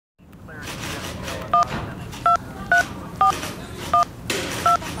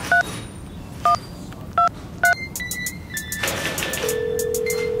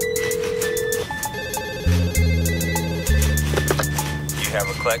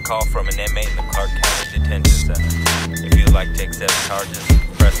collect call from an inmate in the Clark County Detention Center. If you'd like to accept charges,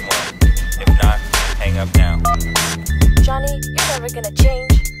 press 1. If not, hang up now. Johnny, you're never gonna change.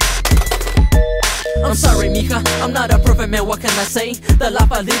 I'm sorry, mija, I'm not a perfect man, what can I say? The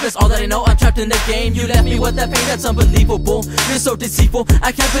life I live is all that I know, I'm trapped in the game. You left me with that pain, that's unbelievable. You're so deceitful,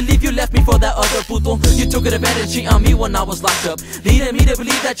 I can't believe you left me for that other puto. You took advantage on me when I was locked up, leading me to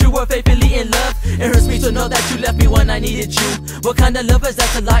believe that you were faithfully in love. It hurts me to know that you left me when I needed you. What kind of love is that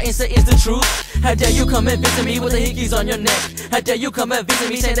to lie and say is the truth? How dare you come and visit me with the hickeys on your neck? How dare you come and visit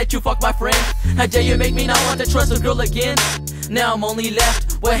me saying that you fucked my friend? How dare you make me not want to trust a girl again? Now I'm only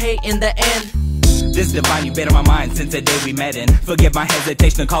left with hate in the end. This divine, you've been on my mind since the day we met. And forgive my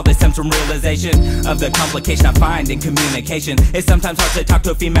hesitation to call this stems from realization of the complication I find in communication. It's sometimes hard to talk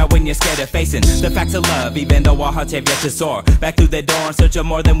to a female when you're scared of facing the facts of love, even though our hearts have yet to soar. Back through the door in search of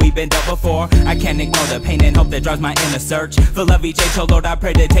more than we've been dealt before. I can't ignore the pain and hope that drives my inner search for love each age. Oh Lord, I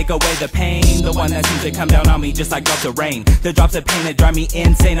pray to take away the pain, the one that seems to come down on me just like drops of rain. The drops of pain that drive me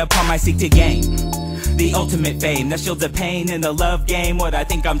insane upon my seek to gain the ultimate fame that shields the pain in the love game. What I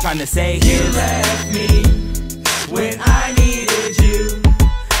think I'm trying to say. You left me when I needed you,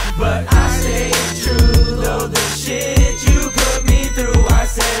 but I stayed true. Though the shit you put me through, I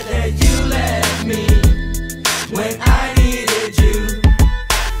said that you left me when I needed you.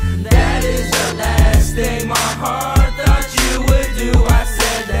 That is the last thing my heart thought you would do. I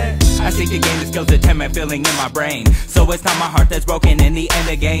said that I seek to gain the skills to tame my feeling in my brain, so it's not my heart that's broken in the end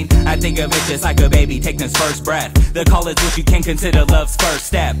again. I think of it just like a baby taking its first breath. The call is what you can consider love's first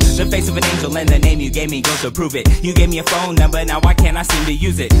step. The face of an angel and the name you gave me goes to prove it. You gave me a phone number, now why can't I seem to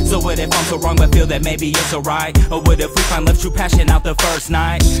use it? So what if I'm so wrong but feel that maybe you're so right? Or what if we find love's true passion out the first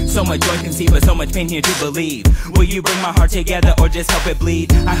night? So much joy can see but so much pain here to believe. Will you bring my heart together or just help it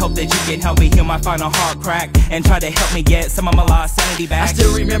bleed? I hope that you can help me heal my final heart crack and try to help me get some of my lost sanity back. I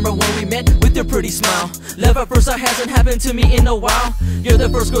still remember when we met with your pretty smile. Love at first sight hasn't happened to me in a while. You're the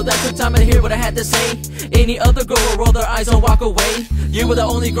first girl that took time to hear what I had to say. Any other girl will roll their eyes and walk away. You were the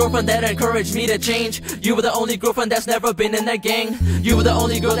only girlfriend that encouraged me to change. You were the only girlfriend that's never been in that gang. You were the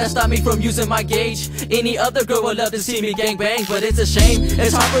only girl that stopped me from using my gauge. Any other girl would love to see me gang bang, but it's a shame.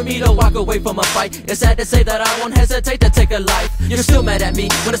 It's hard for me to walk away from a fight. It's sad to say that I won't hesitate to take a life. You're still mad at me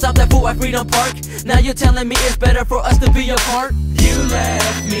when I stopped that fool at Freedom Park. Now you're telling me it's better for us to be apart. you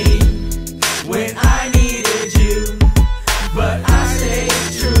left me when I needed you, but I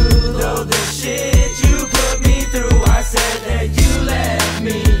stayed true. Though the shit you put me through, I said that you left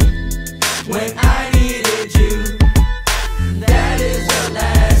me when I needed you. That is the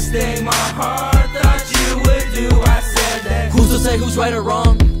last thing my heart thought you would do. I said that. Who's to say who's right or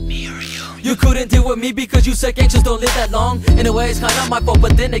wrong? You couldn't deal with me because you said gangsters don't live that long. In a way it's kinda my fault,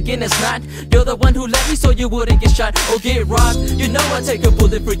 but then again it's not. You're the one who left me so you wouldn't get shot or get robbed. You know I'd take a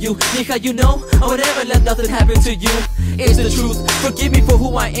bullet for you, Mija, you know I would never let nothing happen to you. It's the truth, forgive me for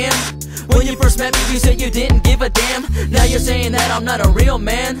who I am. When you first met me you said you didn't give a damn. Now you're saying that I'm not a real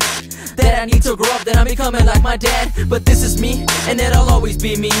man, that I need to grow up, that I'm becoming like my dad. But this is me, and it'll always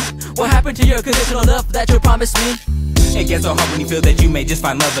be me. What happened to your conditional love that you promised me? It gets so hard when you feel that you may just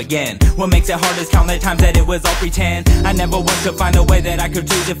find love again. What makes it hard is count the times that it was all pretend. I never once could find a way that I could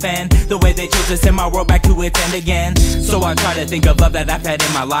truly defend the way they chose to send my world back to its end again. So I try to think of love that I've had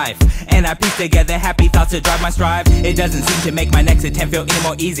in my life, and I piece together happy thoughts to drive my strive. It doesn't seem to make my next attempt feel any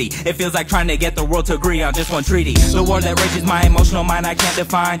more easy. It feels like trying to get the world to agree on just one treaty. The war that rages my emotional mind I can't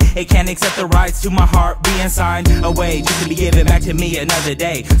define. It can't accept the rights to my heart being signed away just to be given back to me another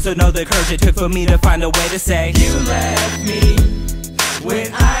day. So know the courage it took for me to find a way to say you left me when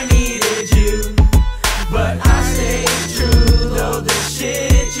I needed you, but I stayed true. Though the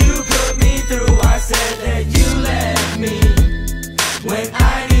shit you put me through, I said that you left me when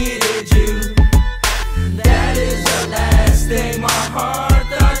I needed you. That is the last thing my heart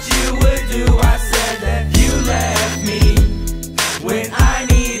thought you would do. I said that you left me when I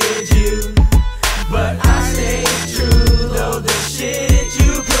needed you, but I stayed true. Though the shit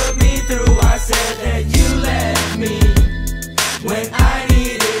you put me through, I said that you left me when I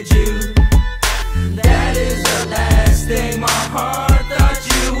needed you. That is the last thing my heart thought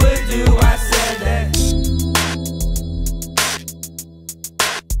you would do. I said that.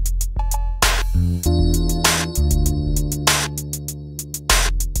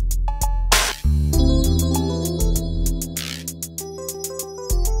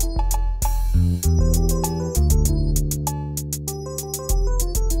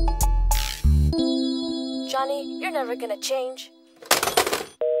 Johnny, you're never gonna change.